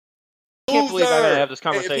can't believe I gotta have this If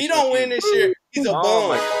conversation. he don't win this year, he's a bum.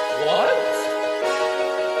 What?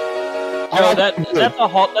 Yo, that's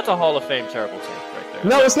a Hall of Fame terrible take right there.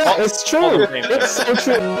 No, it's not. It's true. It's so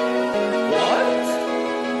true. What?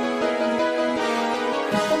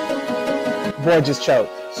 Boy just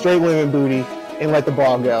choked. Straight women booty and let the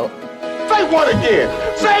ball go. Say what again?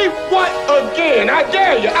 Say what again? I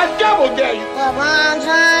dare you. I double dare you. LeBron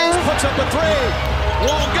James puts up a three.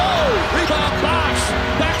 Won't go. Rebound box.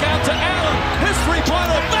 Back out to Allen. His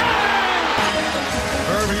three-pointer. Bang!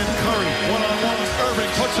 Irving and Curry. One-on-one. Irving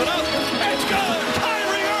puts it up. It's good.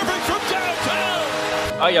 Kyrie Irving from downtown.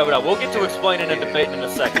 Oh, yeah, but we'll get to explaining and debating in a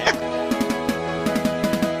second.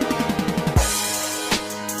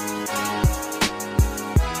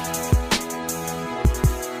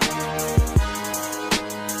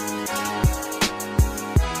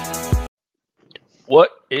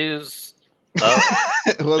 What is up?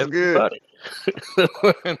 What's good?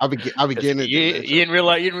 I'll be getting it. You didn't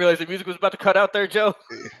realize the music was about to cut out there, Joe?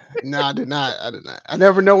 No, I did not. I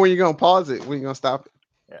never know when you're gonna pause it, when you're gonna stop it.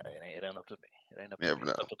 Yeah, it ain't up to me. It ain't up to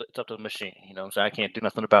me. It's up to the machine. You know what I'm saying? I can't do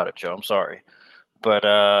nothing about it, Joe. I'm sorry. But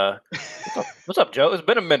what's up, Joe? It's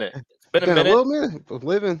been a minute. It's been a minute. A little minute. Of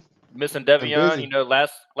living. Missing Devion. You know,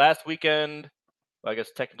 last weekend, well, I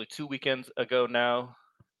guess technically 2 weekends ago now.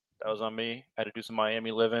 That was on me. I had to do some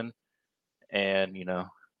Miami living, and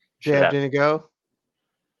Dev didn't go.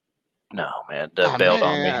 No, man. Dev bailed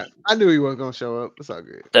on me. I knew he wasn't gonna show up. It's all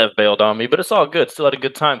good. Dev bailed on me, but it's all good. Still had a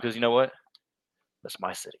good time because you know what? That's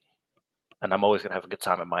my city, and I'm always gonna have a good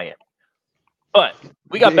time in Miami. But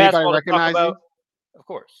we got basketball to talk about. Of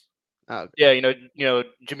course. Okay. Yeah,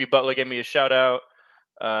 Jimmy Butler gave me a shout out.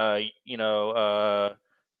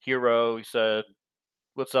 Hero, he said,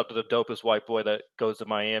 "What's up to the dopest white boy that goes to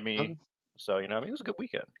Miami?" Okay. So it was a good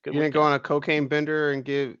weekend. You didn't go on a cocaine bender and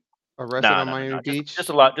get arrested on Miami Beach. Just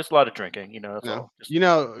a lot of drinking. That's all.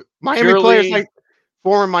 Miami players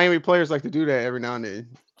former Miami players like to do that every now and then.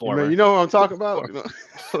 You know what I'm talking about?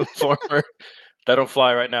 Former. That don't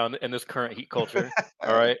fly right now in this current heat culture.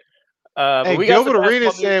 All right. Hey, Gilbert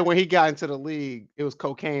Arenas said when he got into the league, it was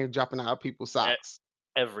cocaine dropping out of people's socks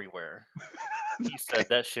everywhere. He said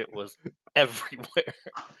that shit was everywhere.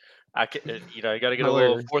 I can, you got to get a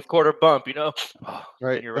little fourth quarter bump,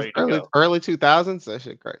 right? You're ready to go. Early 2000s, that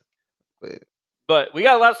shit great. But we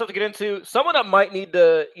got a lot of stuff to get into. Someone that might need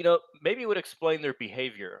to, maybe would explain their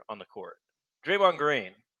behavior on the court. Draymond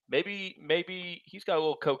Green. Maybe he's got a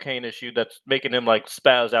little cocaine issue that's making him like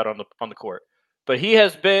spaz out on the court. But he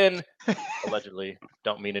has been allegedly,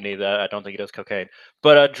 don't mean any of that. I don't think he does cocaine.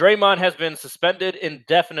 But Draymond has been suspended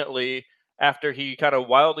indefinitely after he kind of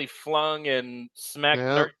wildly flung and smacked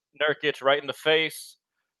Nurkic right in the face.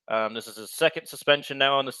 This is his second suspension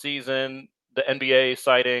now on the season. The NBA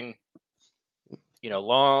citing,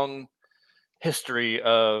 long history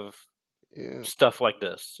of stuff like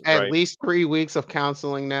this. At least 3 weeks of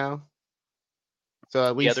counseling now. So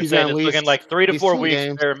at least they're saying it's looking like 3 to 4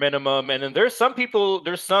 weeks bare minimum. And then there's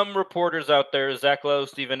some reporters out there, Zach Lowe,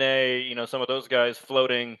 Stephen A., some of those guys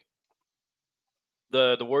floating.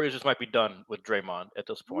 The Warriors just might be done with Draymond at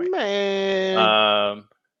this point. Man,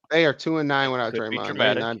 they are 2-9 without Draymond.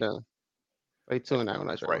 They're not done. They 2-9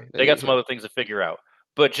 without Draymond. Right. They got some other things to figure out.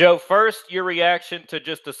 But Joe, first, your reaction to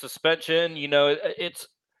just the suspension. It's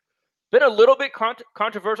been a little bit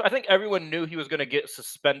controversial. I think everyone knew he was going to get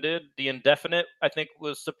suspended. The indefinite, I think,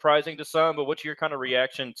 was surprising to some. But what's your kind of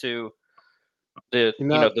reaction to the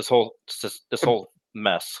this whole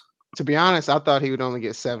mess? To be honest, I thought he would only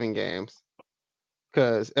get 7 games.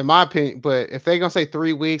 Because in my opinion, but if they're gonna say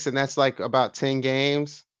 3 weeks and that's like about 10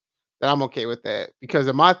 games, then I'm okay with that.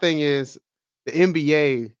 Because my thing is the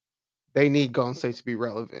NBA, they need Golden State to be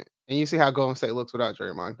relevant. And you see how Golden State looks without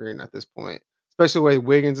Draymond Green at this point. Especially the way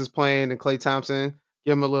Wiggins is playing and Klay Thompson.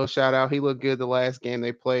 Give him a little shout out. He looked good the last game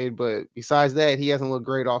they played, but besides that, he hasn't looked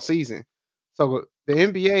great all season. So the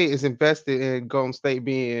NBA is invested in Golden State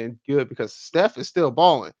being good because Steph is still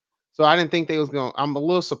balling. So I didn't think they was going. I'm a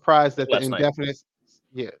little surprised that the indefinite.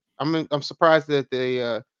 Yeah, I'm surprised that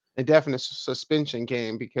the indefinite suspension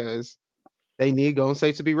came because they need Golden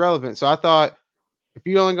State to be relevant. So I thought if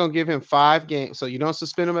you're only gonna give him 5 games, so you don't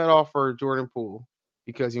suspend him at all for Jordan Poole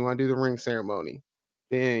because you want to do the ring ceremony,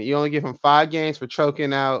 then you only give him 5 games for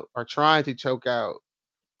choking out or trying to choke out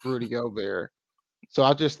Rudy Gobert. So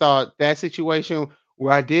I just thought that situation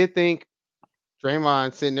where I did think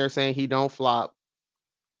Draymond sitting there saying he don't flop,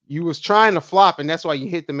 you was trying to flop, and that's why you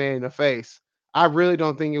hit the man in the face. I really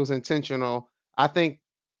don't think it was intentional. I think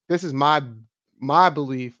this is my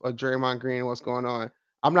belief of Draymond Green and what's going on.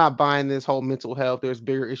 I'm not buying this whole mental health. There's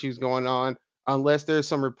bigger issues going on unless there's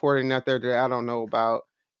some reporting out there that I don't know about.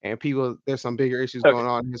 and there's some bigger issues Okay. going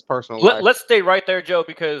on in his personal life. Let's stay right there, Joe,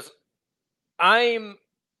 because I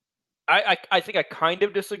think I kind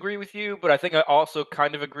of disagree with you, but I think I also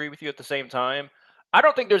kind of agree with you at the same time. I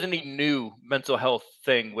don't think there's any new mental health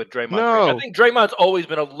thing with Draymond Green. I No, think Draymond's always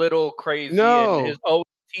been a little crazy and has no, always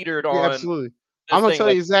teetered yeah, on absolutely. this I'm gonna thing. tell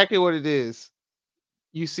you Like, exactly what it is.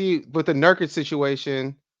 You see, with the Nurkic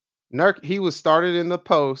situation, he was started in the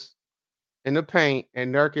post in the paint,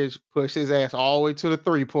 and Nurkic pushed his ass all the way to the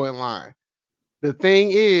 3-point line. The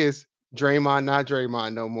thing is, Draymond not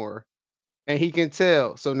Draymond no more, and he can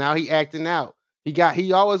tell. So now he acting out.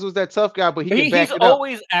 He always was that tough guy, but he can he's back it up.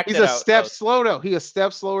 always He's acted a out, step though. slow though. He a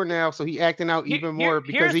step slower now, so he acting out even more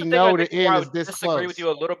because Here's he the thing I know think the where end I is would this disagree with close. you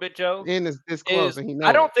a little bit, Joe, The end is this close, is and he I know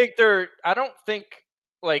it. don't think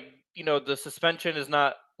like the suspension is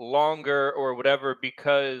not longer or whatever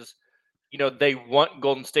because they want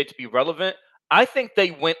Golden State to be relevant. I think they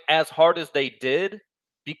went as hard as they did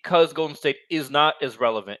because Golden State is not as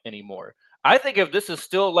relevant anymore. I think if this is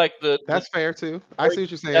still like the That's fair too. I see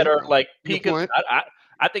Warriors what you're that saying. are like Good peaking, point.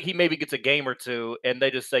 I think he maybe gets a game or two, and they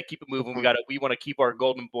just say keep it Good moving. point. We want to keep our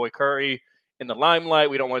golden boy Curry in the limelight.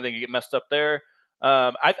 We don't want anything to get messed up there.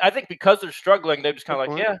 I think because they're struggling, they're just kind Good of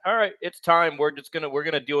like, point. yeah, all right, it's time. We're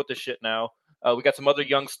gonna deal with this shit now. We got some other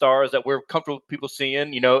young stars that we're comfortable with people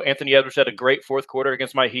seeing. Anthony Edwards had a great fourth quarter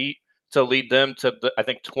against my Heat to lead them to I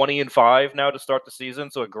think 20-5 now to start the season.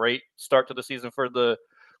 So a great start to the season for the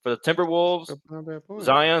Timberwolves. That's not a bad point.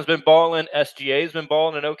 Zion's been balling. SGA's been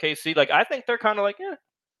balling in OKC. Like I think they're kind of like, yeah,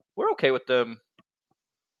 we're okay with them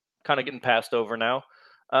kind of getting passed over now.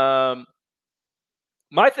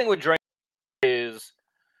 My thing with Draymond is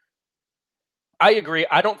I agree.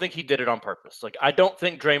 I don't think he did it on purpose. Like I don't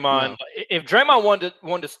think Draymond. No. If Draymond wanted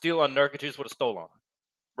to steal on Nurkic, he just would have stolen,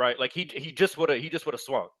 right? Like he just would have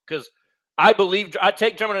swung because I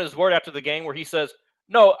take Draymond at his word after the game where he says,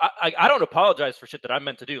 "No, I don't apologize for shit that I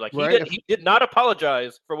meant to do." Like Right? he did not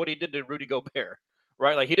apologize for what he did to Rudy Gobert,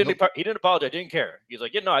 right? Like he didn't Nope. he didn't apologize, didn't care. He's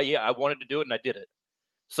like, I wanted to do it and I did it.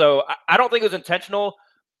 So I don't think it was intentional.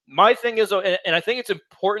 My thing is, and I think it's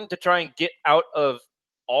important to try and get out of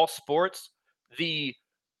all sports the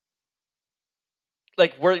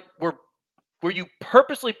like where you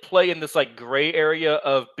purposely play in this like gray area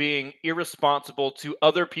of being irresponsible to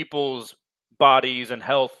other people's bodies and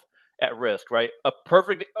health at risk, right? A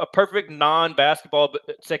perfect non-basketball, but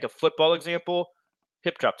take a football example,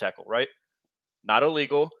 hip drop tackle, right? Not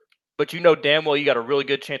illegal, but damn well you got a really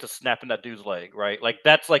good chance of snapping that dude's leg, right? Like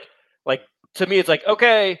that's like to me it's like,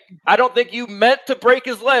 okay, I don't think you meant to break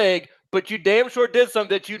his leg, but you damn sure did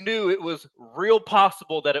something that you knew it was real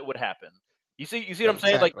possible that it would happen. You see what I'm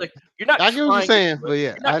saying? Exactly. Like you're not I get what you're trying to saying, do it. but yeah,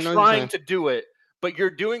 You're not I know what you're trying saying. to do it, but you're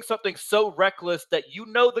doing something so reckless that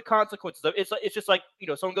the consequences of it. It's just like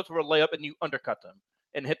someone goes for a layup and you undercut them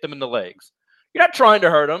and hit them in the legs. You're not trying to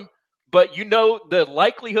hurt them, but the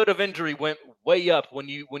likelihood of injury went way up when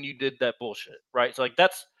you did that bullshit, right? So like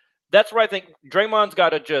that's where I think Draymond's got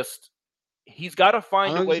to he's got to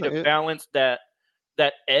find a way to balance that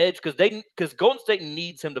edge because Golden State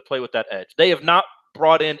needs him to play with that edge. They have not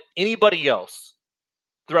brought in anybody else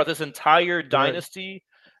throughout this entire dynasty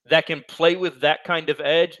that can play with that kind of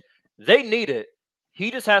edge. They need it. He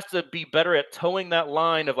just has to be better at towing that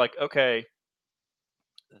line of like, okay,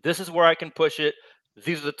 this is where I can push it.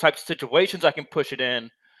 These are the types of situations I can push it in.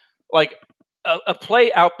 Like a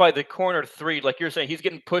play out by the corner three, like you're saying, he's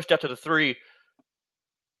getting pushed out to the three.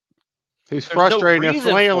 He's frustrated and reason for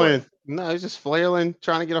flailing. it. No, he's just flailing,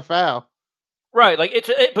 trying to get a foul. Right, like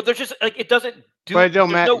but there's just like it doesn't do. But it don't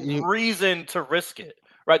There's matter no reason to risk it,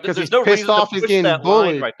 right? because There's he's no pissed reason to off. He's push getting that line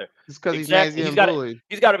bullied. right there. It's because he's Exactly. getting bullied.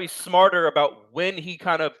 He's got to be smarter about when he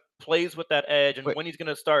kind of plays with that edge and But when he's going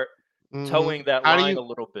to start mhm. towing that How do line you a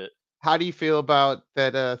little bit. how do you feel about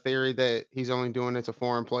that theory that he's only doing it to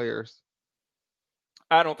foreign players?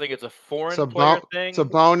 I don't think it's a foreign player thing.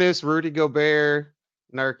 Sabonis, Rudy Gobert,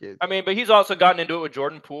 Nurkic. I mean, but he's also gotten into it with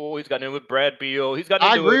Jordan Poole. He's gotten into it with Brad Beal. He's gotten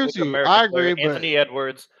I into agree it with with you. American I player agree, but Anthony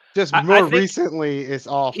Edwards. just I more think recently, it's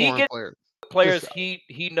all he foreign gets players. players Just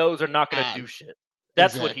he knows are not going to do shit.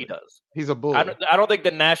 That's what he does. He's a bully. I don't think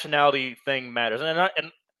the nationality thing matters.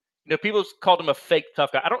 And people called him a fake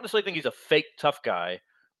tough guy. I don't necessarily think he's a fake tough guy,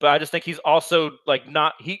 but I just think he's also like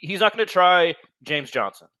not. He's not going to try James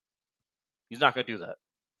Johnson. He's not going to do that. I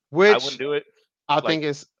Which wouldn't do it. I think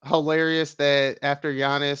it's hilarious that after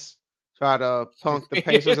Giannis tried to punk the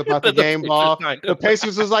Pacers about the The game Pacers ball, kind the of.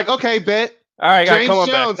 Pacers was like, "Okay, bet." All right, guys, James come on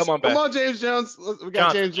Jones, back. Come on back. come on, James Jones. We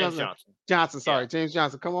got James Johnson. Johnson. Sorry, Yeah. James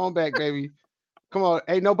Johnson. Come on back, baby. Come on.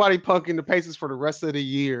 Ain't nobody punking the Pacers for the rest of the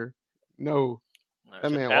year. No.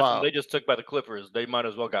 That man, That's wow. when they just took by the Clippers. They might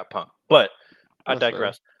as well got punked. But I That's fair.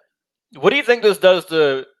 digress. What do you think this does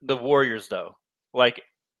to the Warriors, though? Like,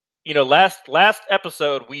 last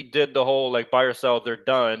episode we did the whole like buy or sell, they're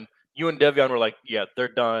done. You and Devion were like, yeah, they're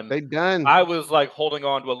done. They done. I was like holding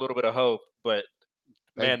on to a little bit of hope, but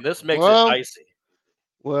man, this makes it well, dicey.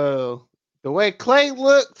 Well, the way Clay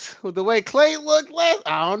looked last,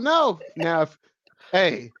 I don't know. Now,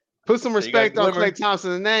 hey, put some You got respect on Clay glimmer.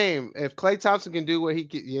 Thompson's name. If Clay Thompson can do what he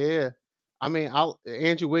can, yeah. I mean,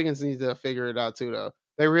 Andrew Wiggins needs to figure it out too, though.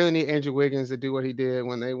 They really need Andrew Wiggins to do what he did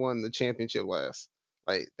when they won the championship last.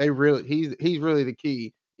 Like he's really the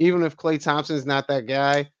key. Even if Clay Thompson's not that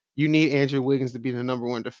guy, you need Andrew Wiggins to be the number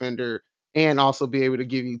one defender and also be able to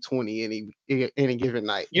give you 20 any given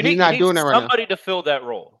night. You He's need not doing that right now. somebody to fill that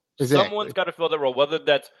role. Exactly. Someone's got to fill that role, whether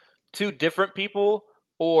that's two different people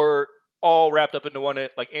or all wrapped up into one,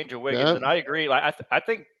 like Andrew Wiggins. Yep. And I agree. Like I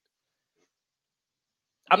think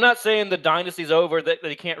I'm not saying the dynasty's over, that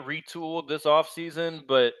they can't retool this offseason,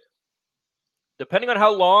 but depending on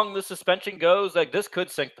how long the suspension goes, like this could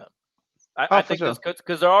sink them. I for think sure. this could,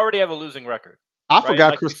 because they already have a losing record. I right? forgot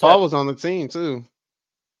Like Chris you Paul said. was on the team too.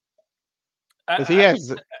 I- Because he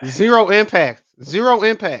has zero impact. Zero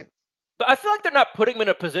impact. But I feel like they're not putting him in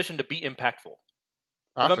a position to be impactful.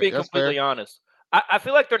 If I'm being That's completely fair. honest, I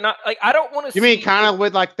feel like they're not. Like I don't want to. You mean kind of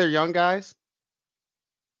with like their young guys?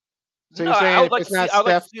 So No, you're saying I would if like it's to see. not I would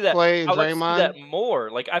like to Steph, see that. Clay, I and would like to see that Draymond?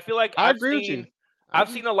 more. Like I feel like I agree with you. I've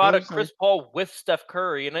seen a lot of Chris Paul with Steph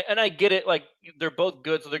Curry, and I get it. Like they're both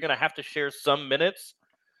good, so they're gonna have to share some minutes.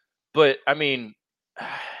 But I mean,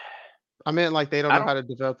 I meant like they don't I know don't- how to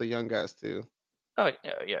develop the young guys too. oh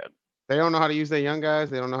yeah. They don't know how to use their young guys.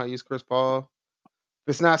 They don't know how to use Chris Paul. If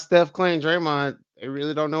it's not Steph, Clay, and Draymond, they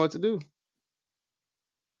really don't know what to do.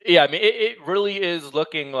 Yeah, I mean, it really is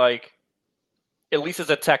looking like, at least as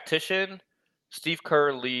a tactician, Steve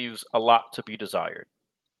Kerr leaves a lot to be desired.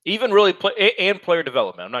 Even really and player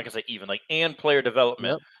development. I'm not gonna say even and player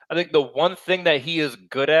development. Yep. I think the one thing that he is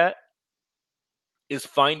good at is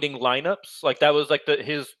finding lineups. Like that was like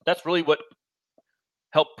that's really what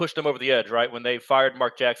helped push them over the edge, right? When they fired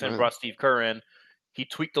Mark Jackson and Right. brought Steve Kerr in, he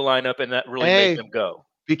tweaked the lineup, and that really Hey. made them go.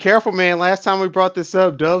 Be careful, man. Last time we brought this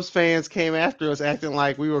up, Dubs fans came after us acting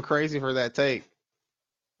like we were crazy for that take.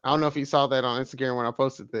 I don't know if you saw that on Instagram when I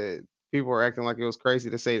posted that. People were acting like it was crazy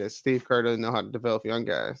to say that Steve Kerr doesn't know how to develop young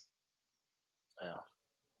guys.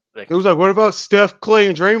 Yeah. It was like, what about Steph, Clay,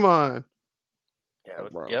 and Draymond? Yeah,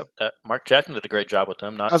 bro. yep. Mark Jackson did a great job with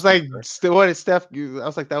them. Not I was Steve like, Kerr. what is Steph? I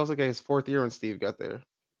was like, that was like his fourth year when Steve got there.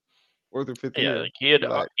 Fourth or fifth year. Like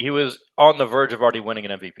he was on the verge of already winning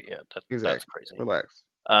an MVP. Yeah, that's crazy. Relax.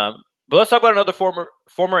 But let's talk about another former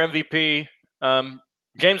MVP.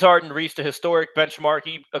 James Harden reached a historic benchmark.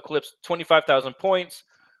 He eclipsed 25,000 points,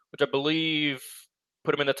 which I believe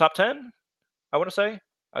put him in the top 10. I want to say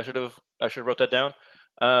I should have wrote that down.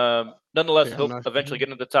 Nonetheless, he'll eventually get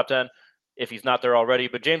into the top 10 if he's not there already.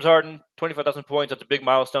 But James Harden, 25,000 points. That's a big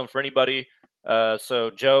milestone for anybody.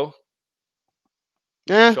 So Joe,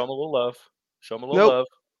 Yeah. show him a little love. Show him a little love.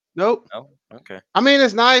 Nope. No? Okay. I mean,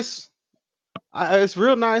 it's nice. It's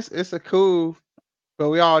real nice. It's a cool, but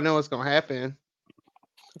we all know what's gonna happen.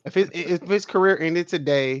 If his career ended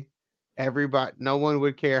today, no one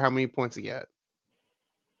would care how many points he got.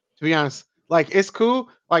 To be honest, like it's cool.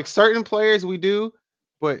 Like certain players we do,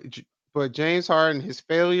 but James Harden, his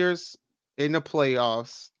failures in the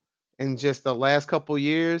playoffs in just the last couple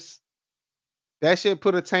years, that should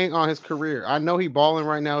put a taint on his career. I know he's balling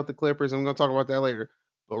right now with the Clippers, and I'm gonna talk about that later.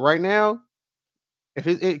 But right now, if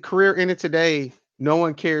his career ended today, no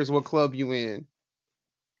one cares what club you in.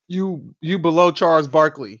 You below Charles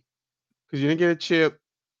Barkley because you didn't get a chip,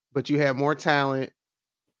 but you have more talent.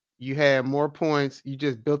 You had more points. You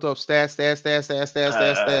just built up stats.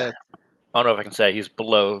 I don't know if I can say he's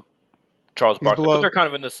below Charles Barkley, but they're kind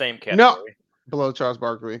of in the same category. No, below Charles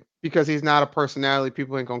Barkley because he's not a personality.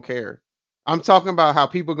 People ain't gonna care. I'm talking about how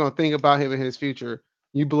people gonna think about him in his future.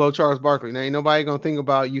 You below Charles Barkley. Now ain't nobody gonna think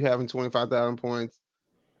about you having 25,000 points,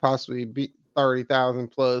 possibly be 30,000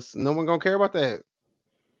 plus. No one gonna care about that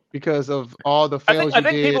because of all the fails I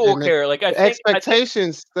think people will care. Like the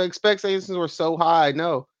expectations were so high.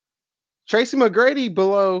 No, Tracy McGrady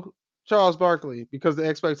below Charles Barkley because the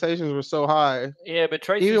expectations were so high. Yeah, but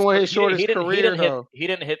Tracy, even when his shortest career, he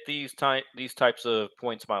didn't hit these types of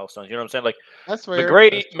points milestones. You know what I'm saying? Like that's fair.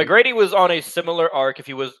 McGrady was on a similar arc if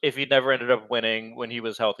he never ended up winning when he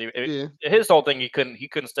was healthy. His whole thing, he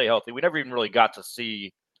couldn't stay healthy. We never even really got to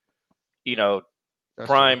see,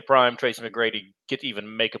 prime Tracy McGrady get to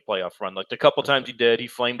even make a playoff run. Like the couple times he did, he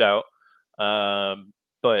flamed out.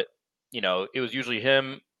 But it was usually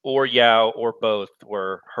him or Yao or both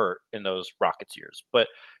were hurt in those Rockets years. But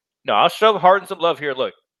No, I'll show Harden some love here.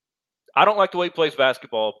 Look, I don't like the way he plays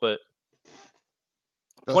basketball, but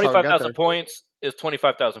That's how we got 25,000 there. points is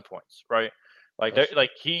 25,000 points, right? Like, That's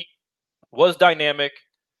like he was dynamic,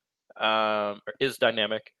 or is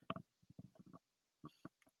dynamic.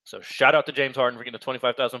 So shout out to James Harden for getting to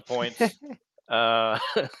 25,000 points.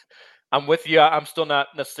 I'm with you. I'm still not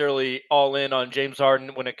necessarily all in on James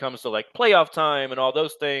Harden when it comes to like playoff time and all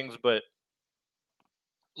those things, but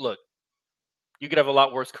look, you could have a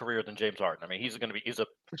lot worse career than James Harden. I mean, he's a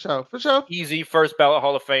For sure. easy first ballot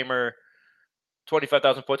Hall of Famer,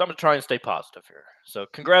 25,000 points. I'm gonna try and stay positive here. So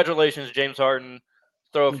congratulations, James Harden.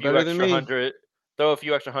 Throw a You few better than extra me. hundred. Throw a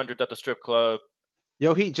few extra hundreds at the strip club.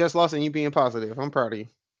 Yo, Heat just lost and you being positive. I'm proud of you.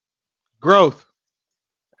 Growth.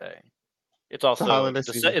 Hey, it's also highlight this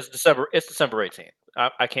season. it's December 18th.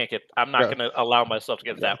 I can't get. I'm not Yeah. going to allow myself to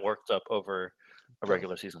get Yeah. that worked up over a Sure.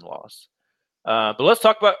 regular season loss. But let's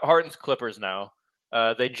talk about Harden's Clippers now.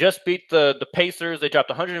 They just beat the Pacers. They dropped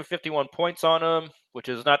 151 points on them, which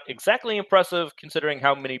is not exactly impressive considering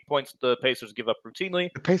how many points the Pacers give up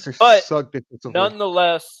routinely. The Pacers But suck defensively.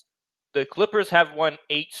 nonetheless, the Clippers have won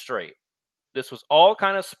 8 straight. This was all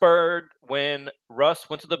kind of spurred when Russ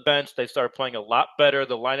went to the bench. They started playing a lot better.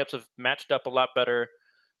 The lineups have matched up a lot better.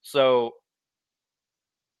 So,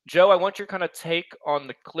 Joe, I want your kind of take on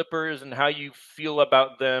the Clippers and how you feel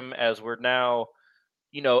about them as we're now,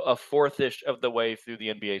 a fourth-ish of the way through the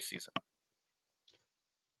NBA season.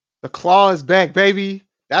 The claw is back, baby.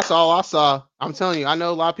 That's all I saw. I'm telling you, I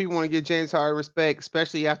know a lot of people want to give James Harden respect,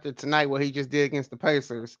 especially after tonight, what he just did against the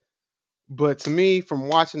Pacers. But to me, from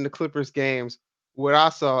watching the Clippers games, what I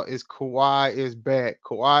saw is Kawhi is back.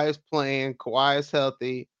 Kawhi is playing. Kawhi is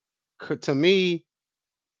healthy. To me,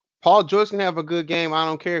 Paul George can have a good game. I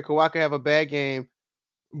don't care. Kawhi can have a bad game.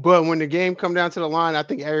 But when the game come down to the line, I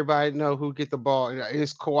think everybody know who get the ball.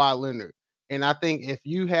 It's Kawhi Leonard. And I think if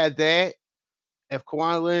you had that, if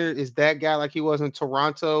Kawhi Leonard is that guy like he was in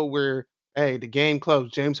Toronto, where hey, the game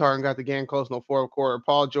close. James Harden got the game close in the fourth quarter.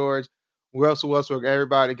 Paul George, Russell Westbrook,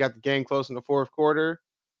 everybody got the game close in the fourth quarter.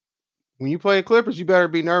 When you play the Clippers, you better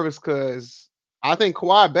be nervous because I think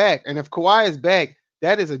Kawhi back. And if Kawhi is back,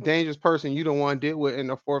 that is a dangerous person you don't want to deal with in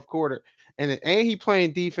the fourth quarter. And ain't he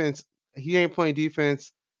playing defense? He ain't playing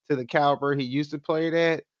defense to the caliber he used to play it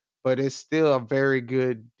at, but it's still a very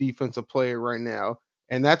good defensive player right now.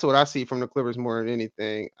 And that's what I see from the Clippers more than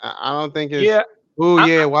anything. I don't think it's, Yeah, oh, I'm,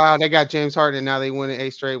 yeah, wow, they got James Harden. And now they win an 8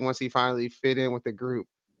 straight once he finally fit in with the group.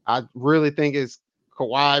 I really think it's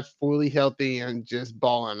Kawhi fully healthy and just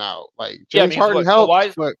balling out. Like yeah. I James mean, Harden what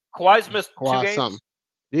helps, but Kawhi's missed 2 Kawhi games. something.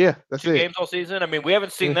 Yeah, that's two it. games all season. I mean, we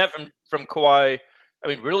haven't seen Yeah. that from Kawhi. I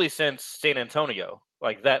mean, really since San Antonio,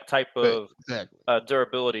 like that type of Exactly.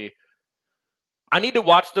 durability. I need to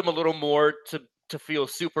watch them a little more to feel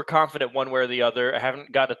super confident one way or the other. I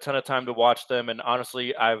haven't got a ton of time to watch them, and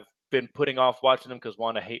honestly, I've been putting off watching them because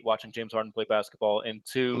one, I hate watching James Harden play basketball, and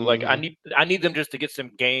two, like I need them just to get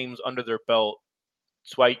some games under their belt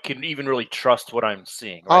so I can even really trust what I'm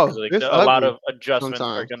seeing, right? Because It's a lot ugly of adjustments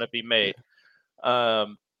are sometimes. going to be made.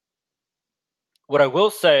 What I will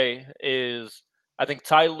say is, I think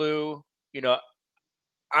Ty Lue,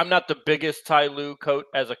 I'm not the biggest Ty Lue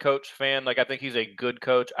as a coach fan. Like, I think he's a good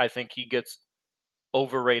coach. I think he gets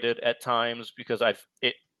overrated at times because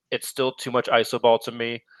it's still too much iso ball to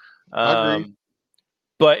me. I agree.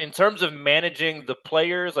 But in terms of managing the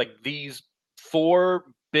players, like these 4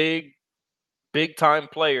 big time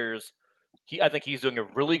players, I think he's doing a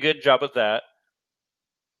really good job of that.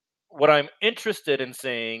 What I'm interested in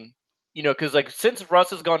seeing, because like since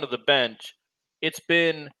Russ has gone to the bench, it's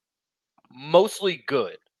been mostly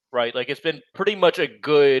good, right? Like it's been pretty much a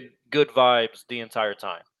good vibes the entire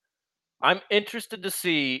time. I'm interested to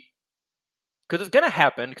see, because it's going to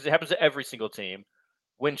happen, because it happens to every single team,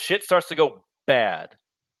 when shit starts to go bad.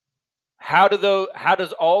 How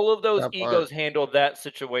does all of those That part. egos handle that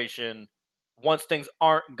situation once things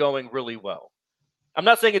aren't going really well? I'm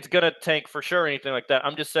not saying it's going to tank for sure or anything like that.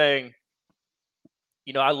 I'm just saying,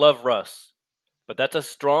 I love Russ, but that's a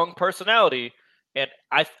strong personality, and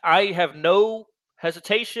I have no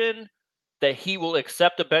hesitation that he will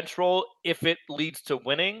accept a bench role if it leads to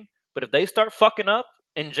winning. But if they start fucking up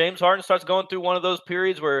and James Harden starts going through one of those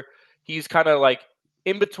periods where he's kind of like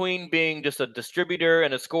in between being just a distributor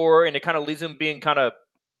and a scorer, and it kind of leaves him being kind of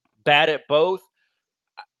bad at both,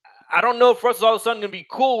 I don't know if Russ is all of a sudden going to be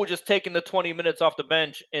cool with just taking the 20 minutes off the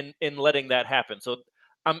bench and letting that happen. So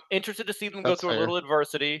I'm interested to see them go through a little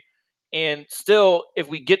adversity. And still, if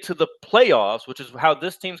we get to the playoffs, which is how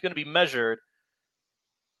this team's going to be measured,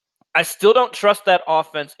 I still don't trust that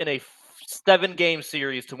offense in a 7-game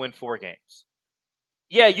series to win 4 games.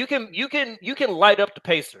 Yeah, you can light up the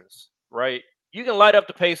Pacers, right? You can light up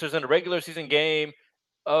the Pacers in a regular season game.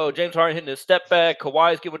 Oh, James Harden hitting his step back,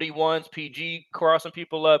 Kawhi's getting what he wants, PG crossing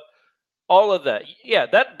people up, all of that. Yeah,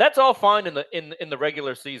 that's all fine in the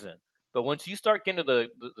regular season. But once you start getting to the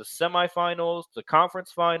semifinals, the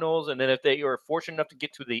conference finals, and then if they are fortunate enough to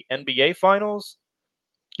get to the NBA finals,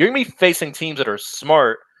 you're gonna be facing teams that are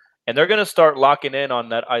smart, and they're gonna start locking in on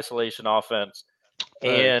that isolation offense.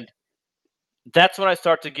 And that's when I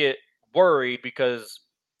start to get worried because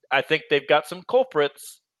I think they've got some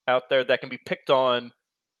culprits out there that can be picked on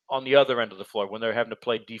the other end of the floor when they're having to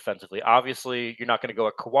play defensively. Obviously, you're not going to go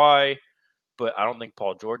at Kawhi, but I don't think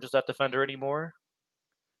Paul George is that defender anymore.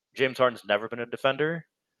 James Harden's never been a defender.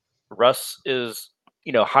 Russ is,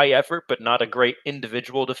 high effort, but not a great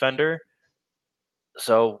individual defender.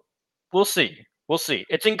 So we'll see. We'll see.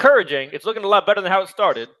 It's encouraging. It's looking a lot better than how it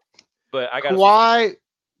started, but I got to see. Kawhi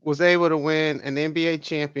was able to win an NBA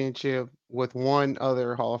championship with one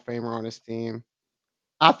other Hall of Famer on his team.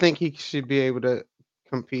 I think he should be able to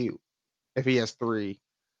compete if he has 3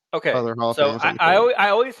 Okay, other Hall of so Famers. I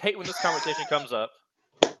always hate when this conversation comes up,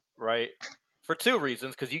 right? For 2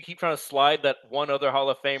 reasons, because you keep trying to slide that one other Hall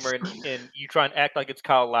of Famer and you try and act like it's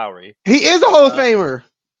Kyle Lowry. He is a Hall of Famer.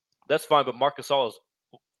 That's fine, but Marc Gasol is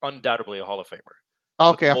undoubtedly a Hall of Famer.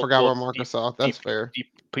 Okay, I forgot about Marc Gasol. That's fair. Deep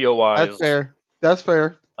POIs. That's fair. That's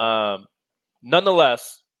fair.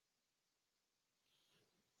 Nonetheless,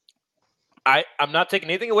 I'm not taking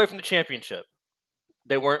anything away from the championship.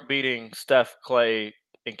 They weren't beating Steph, Clay,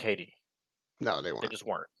 and KD. No, they weren't. They just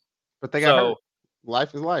weren't. But they got hurt.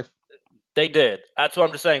 Life is life. They did. That's what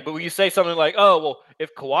I'm just saying. But when you say something like, "Oh, well,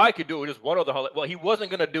 if Kawhi could do it with just one other Hall," well, he wasn't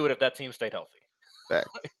going to do it if that team stayed healthy.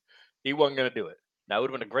 He wasn't going to do it. Now, it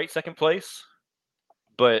would have been a great second place,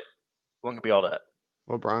 but it wasn't going to be all that.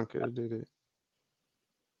 LeBron could have did it.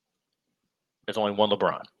 There's only one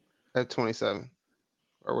LeBron. At 27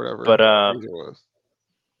 or whatever. But it was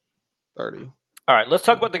 30. All right, let's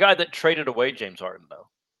talk about the guy that traded away James Harden, though.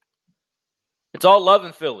 It's all love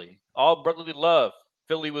in Philly. All brotherly love.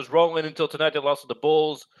 Philly was rolling until tonight. They lost to the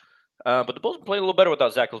Bulls. But the Bulls played a little better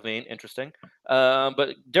without Zach LaVine. Interesting.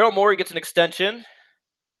 But Daryl Morey gets an extension,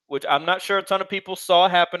 which I'm not sure a ton of people saw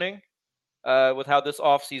happening with how this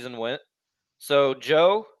offseason went. So,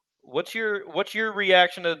 Joe, what's your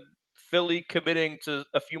reaction to Philly committing to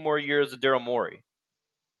a few more years of Daryl Morey?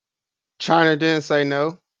 China didn't say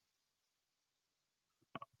no.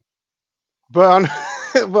 But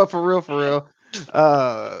but for real,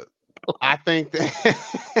 I think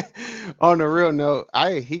that on the real note,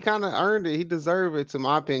 he kind of earned it. He deserved it, to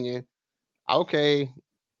my opinion. Okay,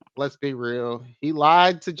 let's be real. He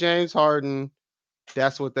lied to James Harden.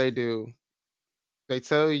 That's what they do. They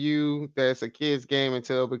tell you that it's a kid's game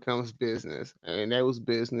until it becomes business, and that was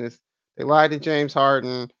business. They lied to James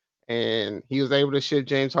Harden, and he was able to ship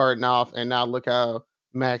James Harden off. And now look how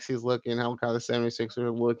Maxi's looking. Look how the 76ers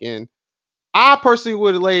are looking. I personally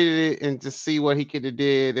would have laid it and to see what he could have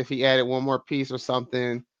did if he added one more piece or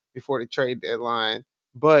something before the trade deadline.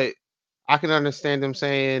 But I can understand them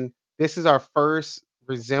saying this is our first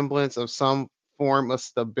resemblance of some form of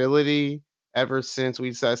stability ever since we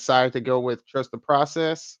decided to go with trust the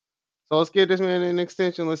process. So let's give this man an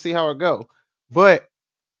extension. Let's see how it go. But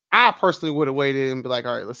I personally would have waited and be like,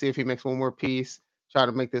 all right, let's see if he makes one more piece, try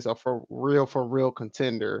to make this a for real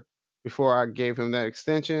contender before I gave him that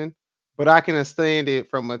extension. But I can understand it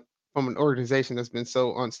from an organization that's been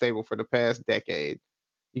so unstable for the past decade.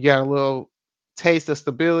 You got a little taste of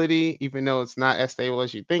stability, even though it's not as stable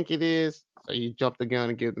as you think it is. So you jump the gun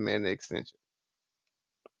and give the man the extension.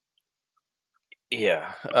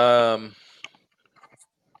 Yeah.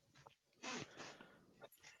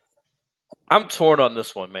 I'm torn on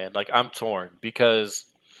this one, man. Like, I'm torn because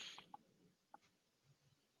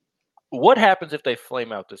what happens if they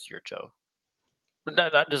flame out this year, Joe?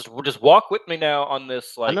 Just walk with me now on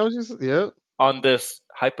this, I know, on this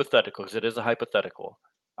hypothetical, because it is a hypothetical.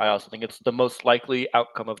 I also think it's the most likely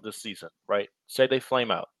outcome of this season, right? Say they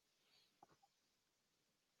flame out.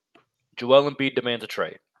 Joel Embiid demands a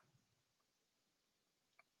trade.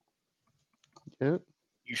 Yep.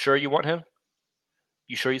 You sure you want him?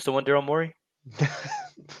 You sure you still want Daryl Morey? You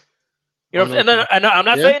know what I'm saying? And I'm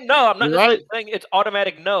not saying no. I'm not saying it's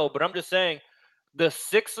automatic no, but I'm just saying the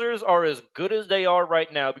Sixers are as good as they are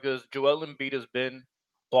right now because Joel Embiid has been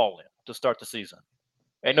balling to start the season.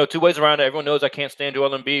 Ain't no two ways around it. Everyone knows I can't stand Joel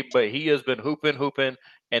Embiid, but he has been hooping,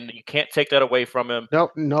 and you can't take that away from him. No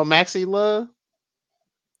Maxi love?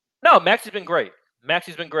 No, Maxi's been great.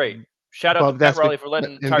 Shout out to Pat Riley for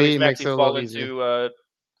letting Tyrese Maxey fall into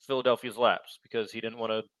Philadelphia's laps because he didn't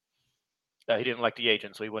want to. He didn't like the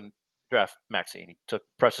agent, so he wouldn't draft Maxey, and he took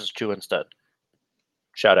Precious Chu instead.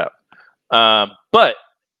 Shout out. But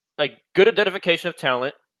like good identification of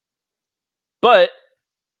talent. But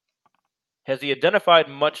has he identified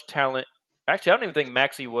much talent? Actually, I don't even think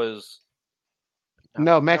Maxey was.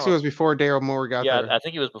 No, Maxey was before Daryl Morey got Yeah, there. I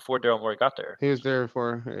think he was before Daryl Morey got there. He was there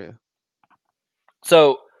before. Yeah.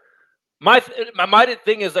 So my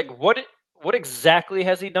thing is like, what exactly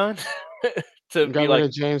has he done to Got be rid like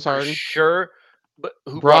of James for Harden. sure? But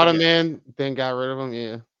who Brought him in, then got rid of him.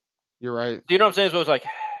 Yeah, you're right. Do you know what I'm saying? So it was like,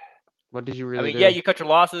 What did you really do? yeah, you cut your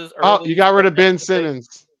losses early. Oh, you got rid of Ben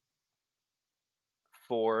Simmons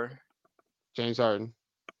for James Harden.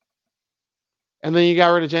 And then you got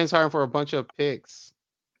rid of James Harden for a bunch of picks.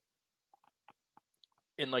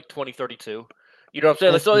 In like 2032. You know what I'm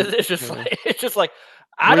saying? So it's just like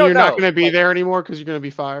I when don't you're know. Not going to be there anymore because you're going to be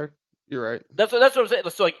fired. You're right. That's what I'm saying.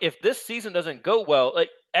 So like if this season doesn't go well, like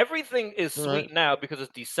everything is sweet now because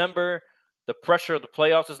it's December. The pressure of the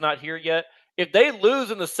playoffs is not here yet. If they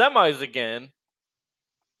lose in the semis again,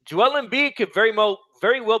 Joel Embiid could very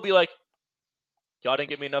well be like, y'all didn't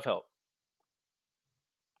give me enough help.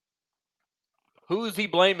 Who is he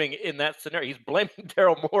blaming in that scenario? He's blaming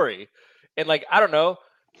Daryl Morey. And like, I don't know.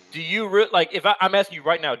 Do you if I'm asking you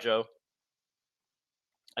right now, Joe?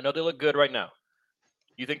 I know they look good right now.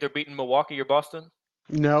 You think they're beating Milwaukee or Boston?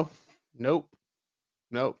 No. Nope.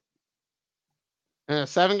 In a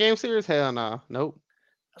 7-game series? Hell no. Nope.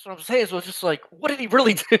 That's what I'm saying. So it's just like, what did he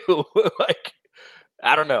really do? Like,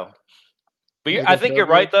 I don't know. But I think you're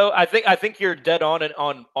right, though. I think you're dead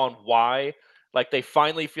on why. Like they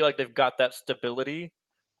finally feel like they've got that stability,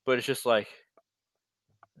 but it's just like,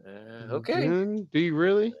 okay. Do you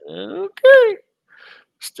really? Okay.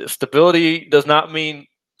 Stability does not mean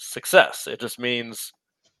success. It just means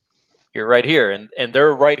you're right here, and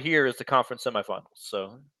they're right here is the conference semifinals.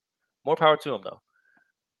 So more power to them, though.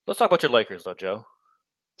 Let's talk about your Lakers, though, Joe.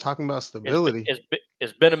 Talking about stability.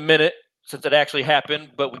 It's been a minute since it actually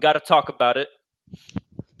happened, but we got to talk about it.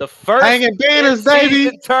 The first hanging banners,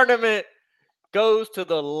 baby, tournament goes to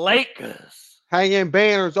the Lakers. Hanging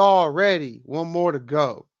banners already. One more to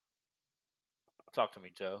go. Talk to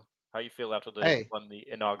me, Joe. How you feel after they won the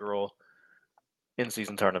inaugural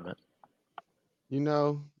in-season tournament? You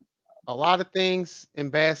know, a lot of things in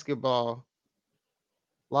basketball,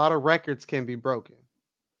 a lot of records can be broken.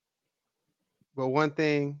 But one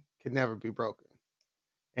thing can never be broken.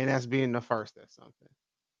 And that's being the first at something.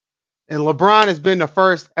 And LeBron has been the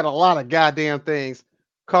first at a lot of goddamn things.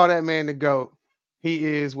 Call that man the GOAT. He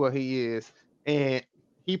is what he is. And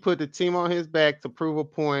he put the team on his back to prove a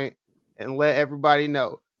point and let everybody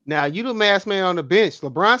know. Now, you the masked man on the bench.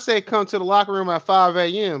 LeBron said come to the locker room at 5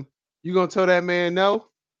 a.m. You going to tell that man no?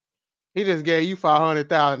 He just gave you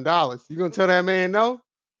 $500,000. You going to tell that man no?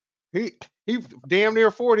 He damn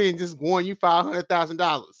near 40 and just won you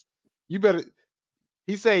 $500,000. You better...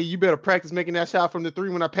 He say you better practice making that shot from the 3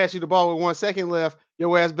 when I pass you the ball with 1 second left.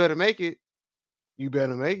 Your ass better make it. You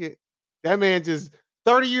better make it. That man just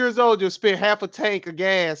 30 years old just spent half a tank of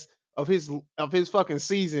gas of his fucking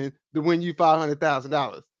season to win you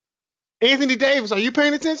 $500,000. Anthony Davis, are you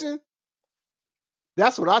paying attention?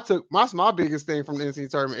 That's what I took. That's my biggest thing from the NCAA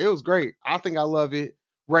tournament. It was great. I think I love it.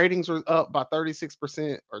 Ratings were up by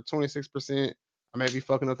 36% or 26%. I may be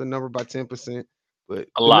fucking up the number by 10%, but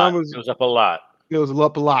a lot. It was up a lot. It was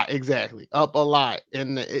up a lot, exactly. Up a lot.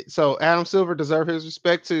 And so Adam Silver deserves his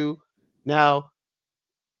respect too. Now,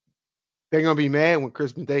 they're going to be mad when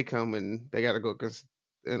Christmas Day come and they got to go against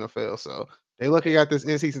the NFL. So they're looking at this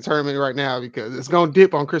in-season tournament right now because it's going to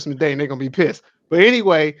dip on Christmas Day and they're going to be pissed. But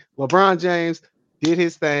anyway, LeBron James did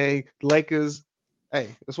his thing. Lakers, hey,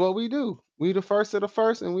 that's what we do. We the first of the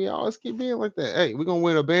first, and we always keep being like that. Hey, we're going to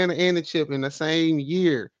win a banner and a chip in the same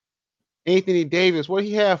year. Anthony Davis, what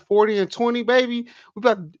he have 40 and 20, baby. We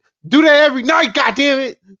about to do that every night, goddamn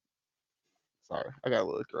it. Sorry, I got a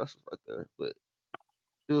little aggressive right there, but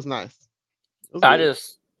it was nice.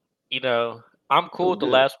 Just, I'm cool with the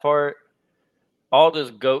last part. All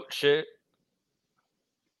this GOAT shit,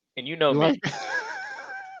 and you know me.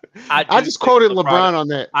 I just quoted LeBron on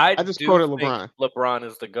that. I just quoted LeBron. LeBron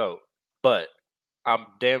is the GOAT, but I'm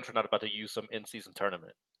damn sure not about to use some in-season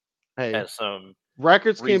tournament as some.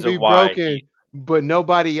 Records can be broken, but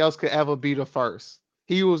nobody else could ever be the first.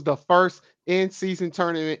 He was the first in-season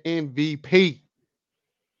tournament MVP.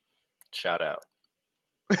 Shout out.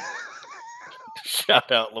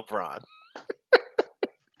 Shout out LeBron.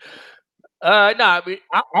 I mean,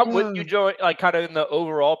 I'm with you, Joe. Like, kind of in the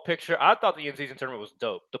overall picture, I thought the in-season tournament was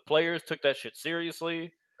dope. The players took that shit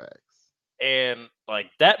seriously, and like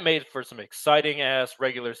that made for some exciting ass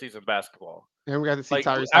regular season basketball. And we got to see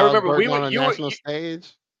Tyrese I remember on a national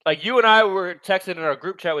stage. like you and I were texting in our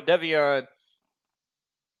group chat with Devion.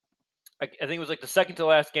 I think it was like the second to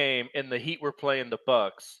last game, and the Heat were playing the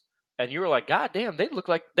Bucks, and you were like, "God damn, they look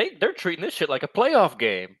like they're treating this shit like a playoff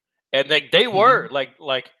game," and they were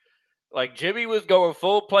like Jimmy was going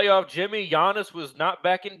full playoff Jimmy. Giannis was not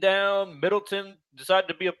backing down. Middleton decided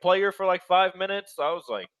to be a player for like 5 minutes. I was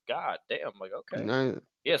like, God damn, like okay, No,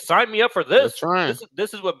 yeah, sign me up for they're this. trying.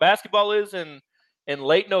 This is what basketball is in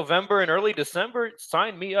late November and early December.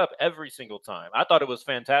 Sign me up every single time. I thought it was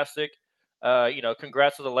fantastic.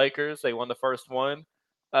 Congrats to the Lakers. They won the first one.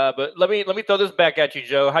 But let me throw this back at you,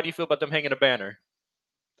 Joe. How do you feel about them hanging a banner?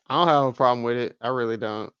 I don't have a problem with it. I really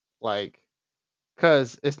don't. Like,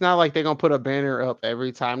 cause it's not like they're gonna put a banner up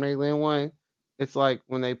every time they win one. It's like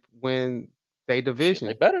when they win they Shit, they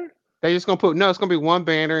division. better. They just gonna put no. It's gonna be one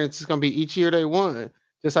banner. And it's just gonna be each year they won.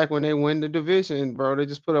 Just like when they win the division, bro. They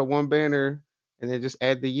just put up one banner and then just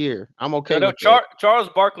add the year. I'm I okay know with that. Charles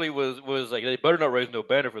Barkley was like, they better not raise no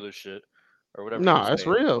banner for this shit or whatever he No, was it's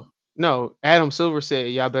saying. real. No, Adam Silver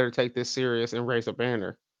said, "Y'all better take this serious and raise a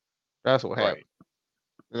banner." That's what happened. Right.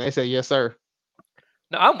 And they said, "Yes, sir."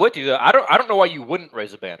 No, I'm with you. Though. I don't know why you wouldn't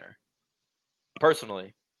raise a banner.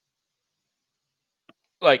 Personally,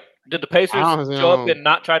 like, did the I Pacers don't show up know. and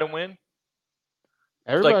not try to win? Like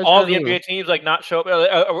Everybody all trying the to win. NBA teams, like not show up.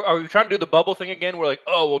 Are we trying to do the bubble thing again? We're like,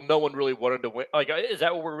 oh well, no one really wanted to win. Like, is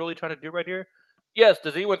that what we're really trying to do right here? Yes.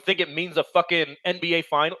 Does anyone think it means a fucking NBA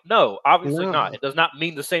final? No, obviously not. No, It does not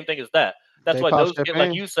mean the same thing as that. That's they why pop those get, like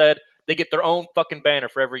champagne. you said, they get their own fucking banner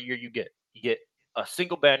for every year you get. You get a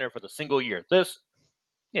single banner for the single year.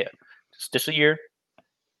 Yeah, just a year,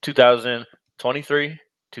 2023,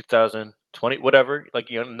 2020, whatever. Like,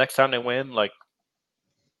 next time they win, like,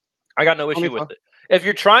 I got no issue with 25. it. If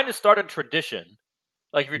you're trying to start a tradition,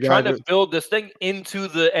 like if you're You gotta trying to do. build this thing into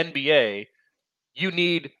the NBA, you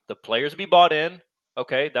need the players to be bought in.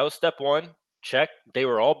 Okay, that was step one. Check. They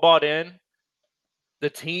were all bought in. The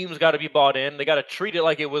team's got to be bought in. They got to treat it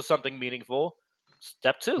like it was something meaningful.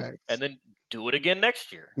 Step two, and Facts. then do it again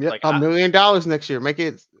next year. Yep, Like, $1 million next year. Make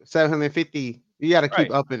it 750. You got to keep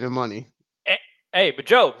right. upping the money. Hey, but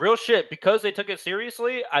Joe, real shit, because they took it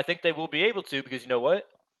seriously, I think they will be able to, because you know what?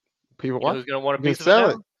 People You know watch. who's going to want a You can piece of it sell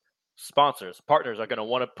it. now? Sponsors, partners are going to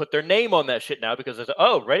want to put their name on that shit now because there's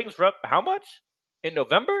ratings were up how much in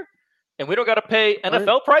November, and we don't got to pay Right.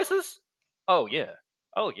 NFL prices. Oh yeah,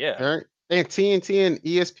 Right. And TNT and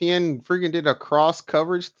ESPN freaking did a cross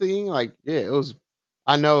coverage thing. Like, yeah, it was.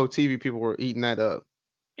 I know TV people were eating that up.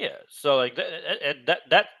 yeah. So like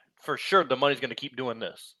that for sure, the money's going to keep doing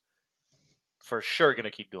this. For sure, going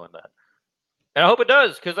to keep doing that, and I hope it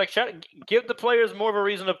does because like give the players more of a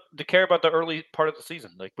reason to care about the early part of the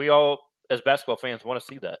season. Like we all as basketball fans want to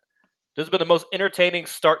see that. This has been the most entertaining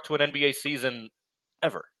start to an NBA season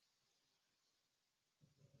ever.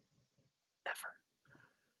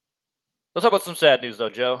 Let's talk about some sad news, though,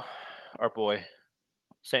 Joe. Our boy,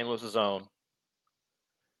 St. Louis's own,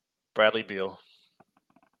 Bradley Beal,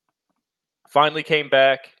 finally came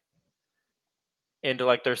back into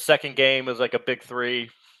like their second game as like a big three,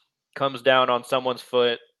 comes down on someone's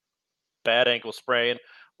foot, bad ankle sprain,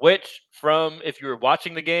 which from if you were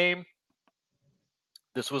watching the game,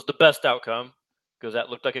 this was the best outcome because that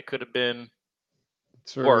looked like it could have been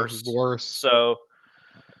worse. Worse. So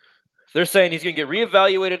they're saying he's going to get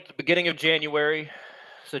reevaluated at the beginning of January.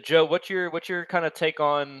 So Joe, what's your kind of take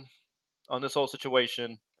on this whole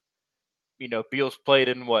situation? You know, Beal's played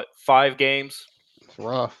in what 5 games? It's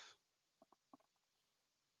rough.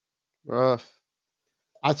 Rough.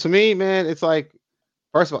 To me, man, it's like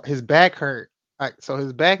first of all, his back hurt. So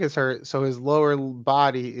his back is hurt. So his lower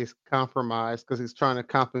body is compromised because he's trying to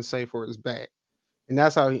compensate for his back, and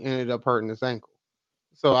that's how he ended up hurting his ankle.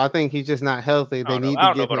 So I think he's just not healthy. I They don't know. need I to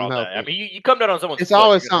don't know get about him all that. I healthy. mean, you come down on someone's It's foot,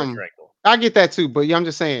 always you're gonna hurt your something. ankle. I get that too, but I'm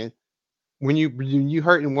just saying when you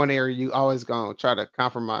hurt in one area, you always gonna try to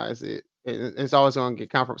compromise it. It's always gonna get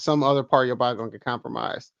compromised. Some other part of your body gonna get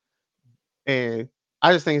compromised. And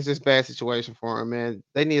I just think it's just bad situation for him, man.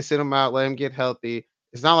 They need to sit him out, let him get healthy.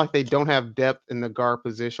 It's not like they don't have depth in the guard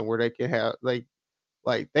position where they can have like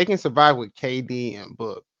they can survive with KD and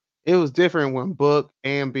Book. It was different when Book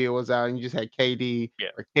and Bill was out, and you just had KD Yeah,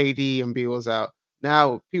 or KD and Bill was out.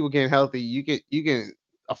 Now people getting healthy, you can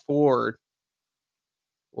afford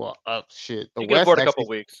shit. The you can West afford a couple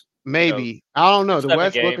actually weeks. maybe I don't know. In The 7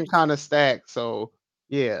 West looking games. kind of stacked, so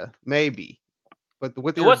yeah, maybe. But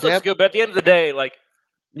with The your West looks depth, good, but at the end of the day, like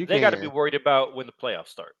you they got to be can. worried about when the playoffs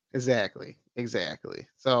start. Exactly.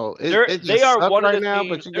 So it They just are sucks one of right the now,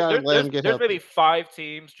 teams. but you gotta let him get There's maybe healthy. 5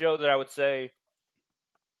 teams, Joe, that I would say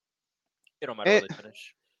it don't matter where And they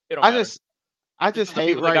finish. It don't I matter. just I Just just because the hate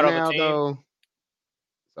people that right got on the now team. though.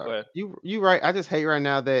 sorry. ahead. You right. I just hate right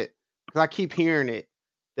now that because I keep hearing it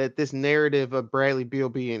that this narrative of Bradley Beal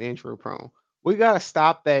being injury prone. We gotta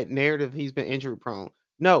stop that narrative. He's been injury prone.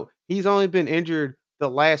 No, he's only been injured the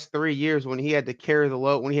last 3 years when he had to carry the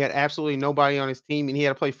load, when he had absolutely nobody on his team, and he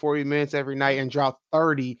had to play 40 minutes every night and drop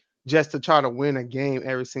 30 just to try to win a game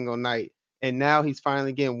every single night. And now he's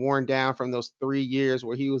finally getting worn down from those 3 years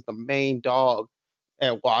where he was the main dog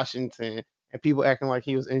at Washington, and people acting like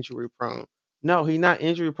he was injury prone. No, he's not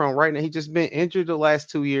injury prone right now. He just been injured the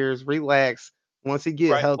last 2 years. Relax. Once he get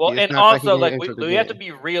Right. Well, healthy, it's and not like he also, getting like injured we have to again.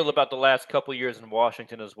 be real about the last couple years in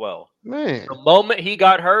Washington as well. Man, The moment he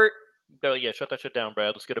got hurt, they're like, yeah, shut that shit down,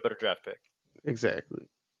 Brad. Let's get a better draft pick. exactly.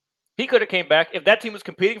 He could have came back if that team was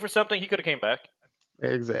competing for something. He could have came back.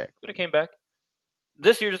 Exactly. Could have came back.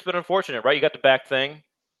 This year just been unfortunate, right? You got the back thing.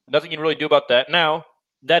 Nothing you can really do about that. Now,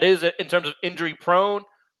 that is in terms of injury prone.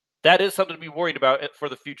 That is something to be worried about for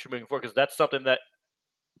the future moving forward because that's something that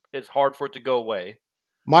is hard for it to go away.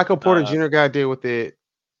 Michael Porter Jr. got to deal with it,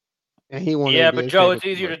 and he won't. Yeah, but Joe, it's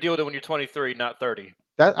easier to deal with it when you're 23, not 30.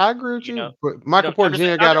 That I agree with You know? but Michael Porter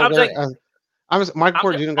Jr. got to wear. Michael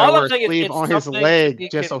Porter Jr. got to wear a sleeve on his leg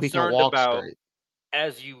just so he can walk straight.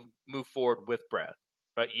 As you move forward with Brad,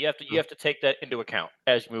 right? You have to take that into account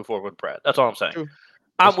as you move forward with Brad. That's all I'm saying. True.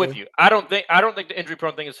 I'm with you. I don't think the injury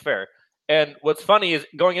prone thing is fair. And what's funny is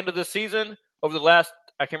going into this season, over the last,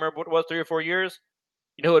 I can't remember what it was, 3 or 4 years,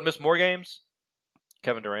 you know who had missed more games?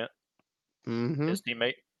 Kevin Durant, his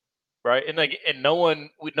teammate, right? And no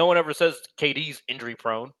one ever says KD's injury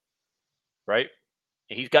prone, right?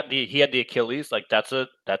 He had the Achilles, like that's a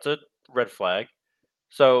red flag.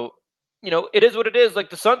 So, it is what it is. Like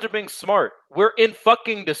the Suns are being smart. We're in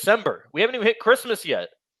fucking December. We haven't even hit Christmas yet.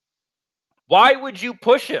 Why would you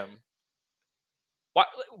push him?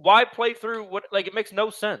 Why play through what? Like it makes no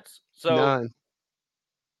sense. So None.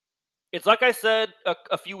 It's like I said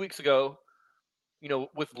a few weeks ago.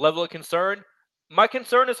 With level of concern, my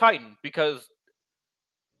concern is heightened because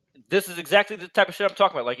this is exactly the type of shit I'm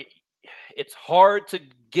talking about. Like it's hard to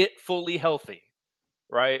get fully healthy,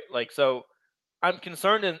 right? Like so, I'm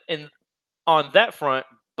concerned in on that front.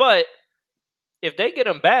 But if they get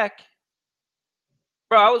him back,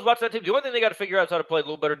 bro, I was watching that team. The only thing they got to figure out is how to play a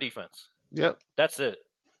little better defense. Yep. That's it.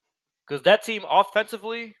 Because that team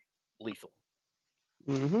offensively, lethal.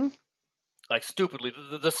 Like stupidly.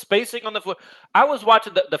 The spacing on the floor. I was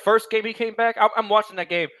watching the first game he came back. I'm watching that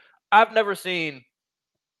game. I've never seen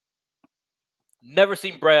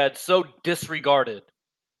Brad so disregarded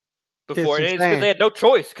before. And it's because they had no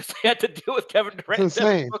choice because they had to deal with Kevin Durant and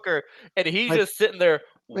Devin Booker. And he's just sitting there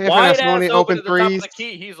wide ass open to the top of the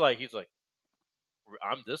key. He's like,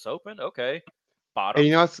 I'm this open? Okay. Bottom.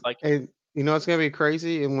 And it's gonna be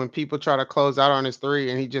crazy. And when people try to close out on his three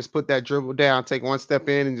and he just put that dribble down, take one step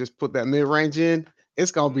in and just put that mid range in,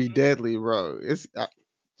 it's gonna be deadly, bro. It's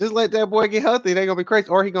just let that boy get healthy. They're gonna be crazy.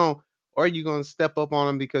 Or you gonna step up on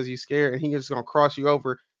him because you're scared and he's just gonna cross you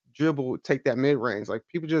over, dribble, take that mid range. Like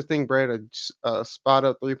people just think Brad a spot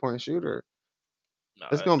up 3-point shooter. No,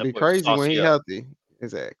 it's gonna be crazy when he's healthy.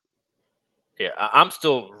 Exactly. Yeah, I'm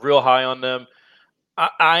still real high on them.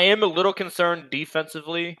 I am a little concerned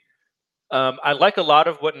defensively. I like a lot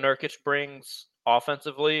of what Nurkic brings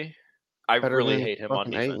offensively. I really hate him on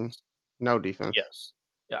defense. No defense. Yes.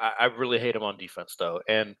 Yeah, I really hate him on defense, though.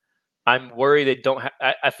 And I'm worried they don't have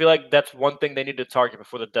 – I feel like that's one thing they need to target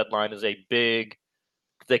before the deadline is a big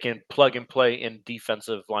 – they can plug and play in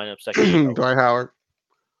defensive lineups. Dwight Howard.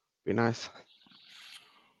 Be nice.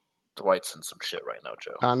 Dwight's in some shit right now,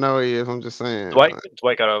 Joe. I know he is. I'm just saying. Dwight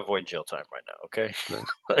got to avoid jail time right now, okay? But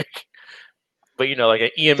like an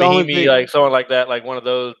Ian Mahimi, like someone like that, like one of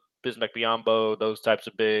those Bismack Biyombo, those types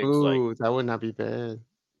of bigs. Ooh, that would not be bad.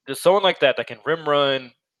 Just someone like that can rim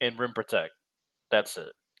run and rim protect. That's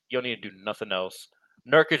it. You don't need to do nothing else.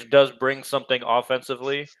 Nurkic does bring something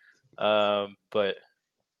offensively, but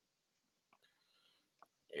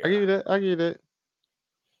yeah. I give you that.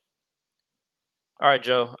 All right,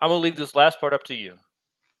 Joe. I'm gonna leave this last part up to you.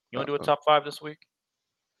 You want to do a top 5 this week?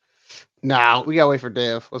 Nah, we gotta wait for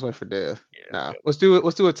Dev. Let's wait for Dev. Yeah, let's do it.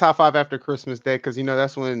 Let's do a top 5 after Christmas Day because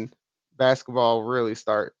that's when basketball really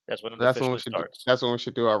starts. That's when we should starts. That's when we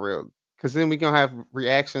should do our real. Because then we gonna have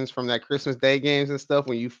reactions from that Christmas Day games and stuff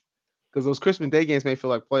because those Christmas Day games may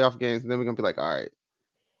feel like playoff games, and then we're gonna be like, all right,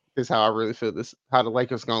 this is how I really feel. This how the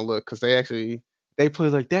Lakers gonna look because they play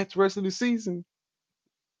like that's the rest of the season.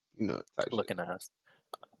 Looking at us.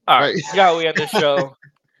 All right, yeah, we end the show.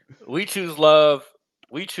 We choose love.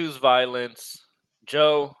 We choose violence.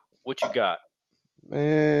 Joe, what you got?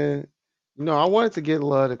 Man, I wanted to get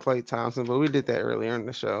love to Klay Thompson, but we did that earlier in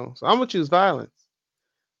the show. So I'm going to choose violence.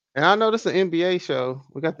 And I know this is an NBA show.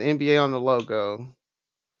 We got the NBA on the logo.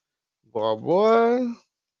 Boy,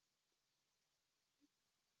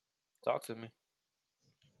 Talk to me.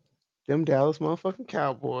 them Dallas motherfucking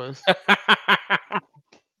Cowboys. I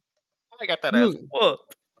got that ass You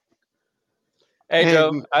whooped. Hey, Joe,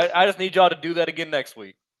 and I just need y'all to do that again next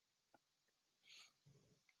week.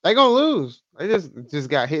 they gonna lose. They just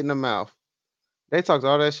got hit in the mouth. They talked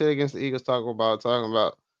all that shit against the Eagles. Talking about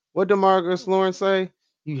what DeMarcus Lawrence say?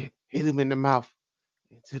 You hit him in the mouth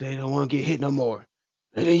until they don't want to get hit no more,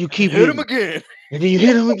 and then you keep Hit him hitting, again. and then you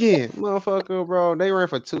hit him again, motherfucker, bro. They ran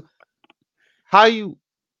for 2. How you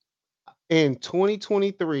in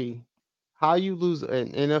 2023? How you lose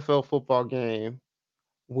an NFL football game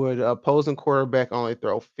with an opposing quarterback only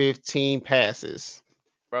throw 15 passes,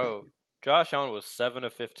 Bro, Josh Allen was 7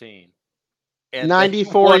 of 15. And they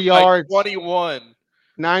 94 won by yards, 21.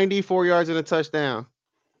 94 yards and a touchdown.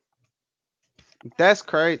 That's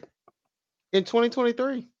crazy. In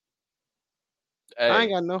 2023. I ain't Hey,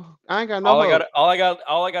 got no all hope.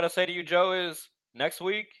 I gotta say to you, Joe, is next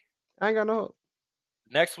week, I ain't got no hope.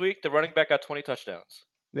 the running back got 20 touchdowns.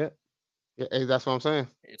 Yeah. Yeah, hey, that's what I'm saying.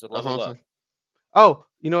 It's a That's what I'm level up. saying. Oh,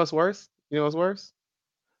 you know what's worse? You know what's worse?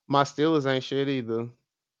 My Steelers ain't shit either.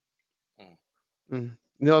 You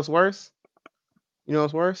know what's worse? You know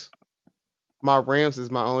what's worse? My Rams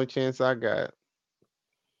is my only chance I got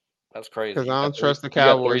That's crazy. because I don't trust the You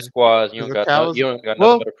got 3 Cowboys. squads. You 'Cause don't the got Cowboys, you don't got nothing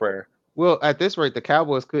well, but a prayer. well, at this rate, the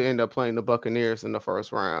Cowboys could end up playing the Buccaneers in the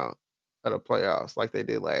first round of the playoffs, like they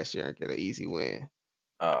did last year, and get an easy win.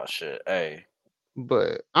 Oh shit. Hey.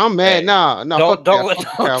 But I'm mad. Hey. Nah, fuck Don't that.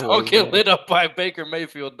 Fuck the don't Cowboys, get bro. lit up by Baker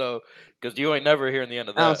Mayfield though, because you ain't never hearing the end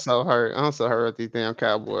of I'm that. so hurt. I'm so hurt with these damn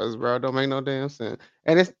Cowboys, bro. Don't make no damn sense.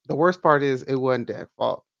 And it's the worst part is it wasn't Dak's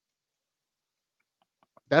fault.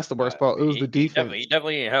 That's the worst part. It was the He defense.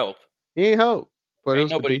 definitely ain't help. He ain't help, but it Ain't was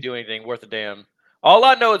the nobody defense. do anything worth a damn. All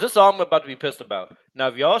I know is this is all I'm about to be pissed about. Now,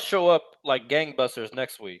 if y'all show up like gangbusters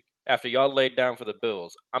next week after y'all laid down for the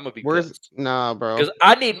Bills, I'm gonna be Where's pissed. nah, bro? Because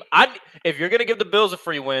if you're gonna give the Bills a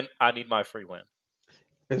free win, I need my free win.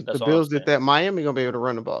 If the That's all I'm Bills did saying. that, Miami gonna be able to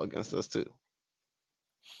run the ball against us too.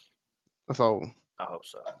 So I hope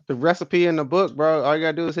so. the recipe in the book, bro. All you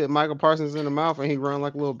gotta do is hit Michael Parsons in the mouth, and he run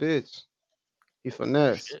like a little bitch. He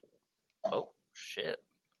finesse. Shit. Oh shit.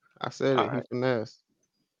 I said All it. He right. finesse.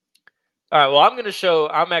 All right. Well,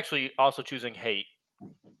 I'm actually also choosing hate.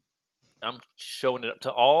 I'm showing it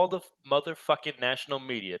to all the motherfucking national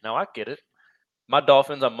media. Now I get it. My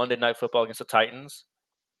Dolphins on Monday Night Football against the Titans.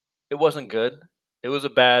 It wasn't good. It was a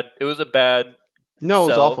bad No, it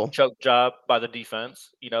was awful. choke job by the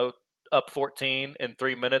defense. Up 14 in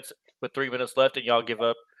 3 minutes with 3 minutes left, and y'all give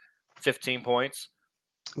up 15 points.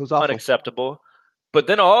 It was awful. Unacceptable. But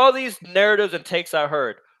then all these narratives and takes I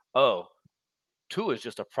heard. Oh, Tua is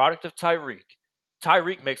just a product of Tyreek.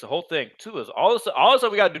 Tyreek makes the whole thing. Tua is all of a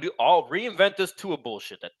sudden we got to do all reinvent this Tua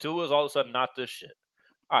bullshit. That Tua is all of a sudden not this shit.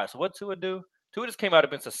 All right, so what Tua do? Tua just came out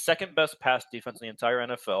against the second best pass defense in the entire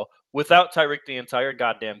NFL without Tyreek the entire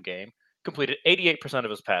goddamn game. Completed 88%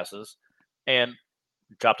 of his passes and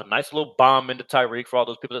dropped a nice little bomb into Tyreek for all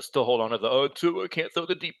those people that still hold on to the Tua can't throw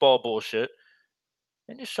the deep ball bullshit.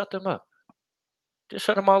 And just shut them up. Just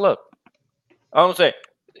shut them all up. I don't say.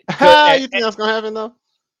 You think that's gonna happen though?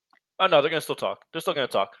 Oh no, they're gonna still talk. They're still gonna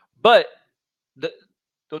talk. But the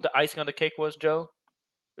icing on the cake was, Joe.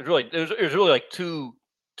 It was really like two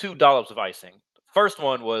dollops of icing. First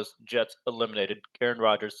one was Jets eliminated Aaron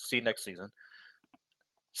Rodgers. See you next season.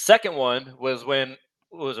 Second one was when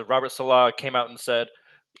Robert Salah came out and said,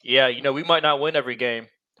 "Yeah, we might not win every game,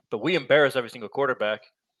 but we embarrass every single quarterback."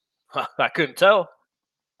 I couldn't tell.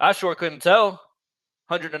 I sure couldn't tell.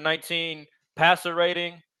 119 passer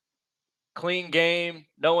rating, clean game,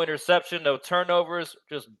 no interception, no turnovers,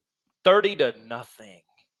 just 30-0. Nothing.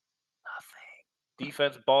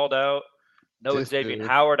 Defense balled out. No Just Xavier good.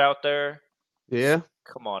 Howard out there. Yeah.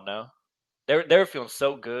 Come on now. They're feeling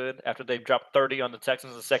so good after they dropped 30 on the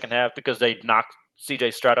Texans in the second half because they knocked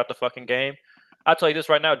CJ Stroud out the fucking game. I'll tell you this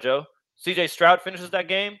right now, Joe. CJ Stroud finishes that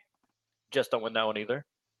game, just don't win that one either.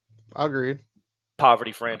 Agreed.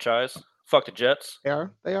 Poverty franchise. Fuck the Jets. They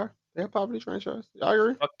are. They're a poverty franchise. I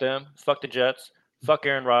agree. Fuck them. Fuck the Jets. Fuck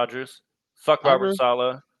Aaron Rodgers. Fuck I Robert agree.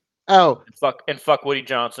 Saleh. Oh, And fuck Woody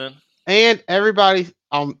Johnson. and everybody,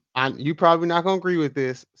 you probably not gonna agree with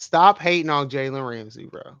this. Stop hating on Jalen Ramsey,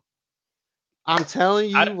 bro. I'm telling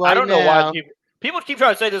you I right don't know why now, people keep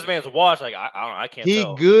trying to say this man's washed. Like I don't know, I can't he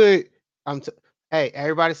tell. good. Hey,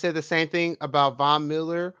 everybody said the same thing about Von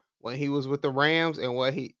Miller when he was with the Rams and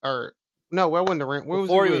where wasn't the Rams? Where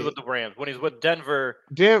Before was he he was with the Rams, when he's with Denver,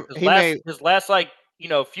 with? Jim, his last like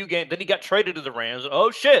a few games. Then he got traded to the Rams.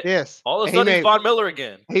 Oh shit! Yes. All of a And sudden, he's Von Miller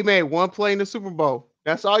again. he made one play in the Super Bowl.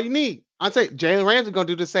 That's all you need. I'd say Jalen Ramsey gonna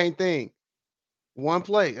do the same thing. One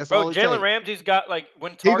play. That's all Bro, it Jalen takes. Ramsey's got like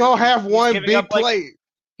when He targeted, gonna have he's one giving big up, like, play.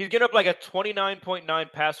 he's getting up like a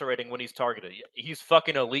 29.9 passer rating when he's targeted. He's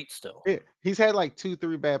fucking elite still. Yeah, he's had like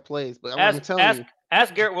 2-3 bad plays, but I'm telling you.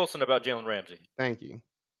 Ask Garrett Wilson about Jalen Ramsey. Thank you.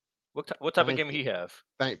 What type of game he have?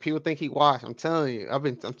 People think he washed. I'm telling you. I'm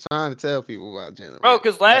trying to tell people about Jalen. Bro,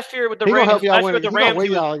 because last year with the He gonna Rams, help y'all win. He gonna win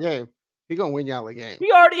he y'all a game. He gonna win y'all a game.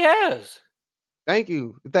 already has. Thank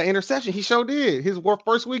you. That interception, he sure did. His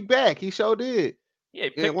first week back, he sure did. Yeah,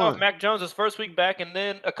 he picked off Mac Jones his first week back, and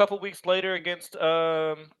then a couple weeks later against it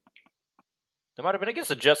might have been against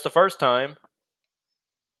the Jets the first time.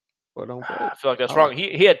 But I feel like that's wrong.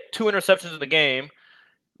 He had 2 interceptions in the game.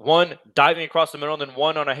 One diving across the middle, and then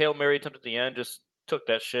one on a Hail Mary attempt at the end. Just took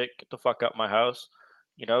that shit. Get the fuck out of my house.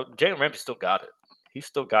 Jalen Ramsey still got it. He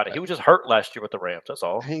still got it. He was just hurt last year with the Rams. That's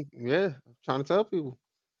all. Yeah, I'm trying to tell people.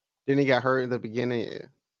 Then he got hurt in the beginning. Yeah.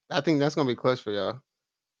 I think that's gonna be clutch for y'all.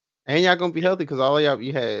 And y'all gonna be healthy because all of y'all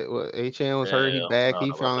you had HN was hurt. He back. He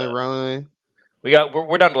finally running.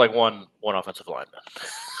 We're down to like one offensive lineman.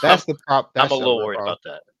 That's the problem. I'm a little worried about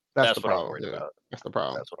that. That's what I'm worried about. That's the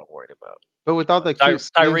problem. That's what I'm worried about. But with all the cute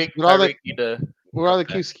Tyreek, with all the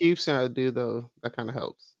cute schemes I do though, that kind of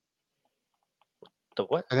helps. The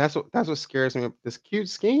what? And that's what scares me. This cute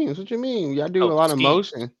schemes. What you mean? Y'all do a lot of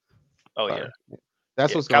motion. Oh yeah.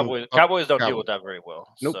 That's what's Cowboys don't deal with that very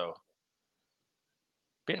well. Nope. So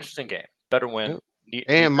be an interesting game. Better win. Nope.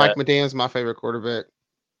 And Mike McDaniel's my favorite quarterback.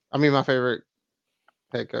 I mean my favorite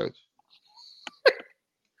head coach.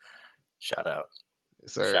 Shout out.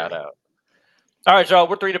 Yes, sir. Shout out. All right, y'all.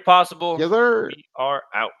 We're 3 to possible. Yes, sir. We are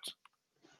out.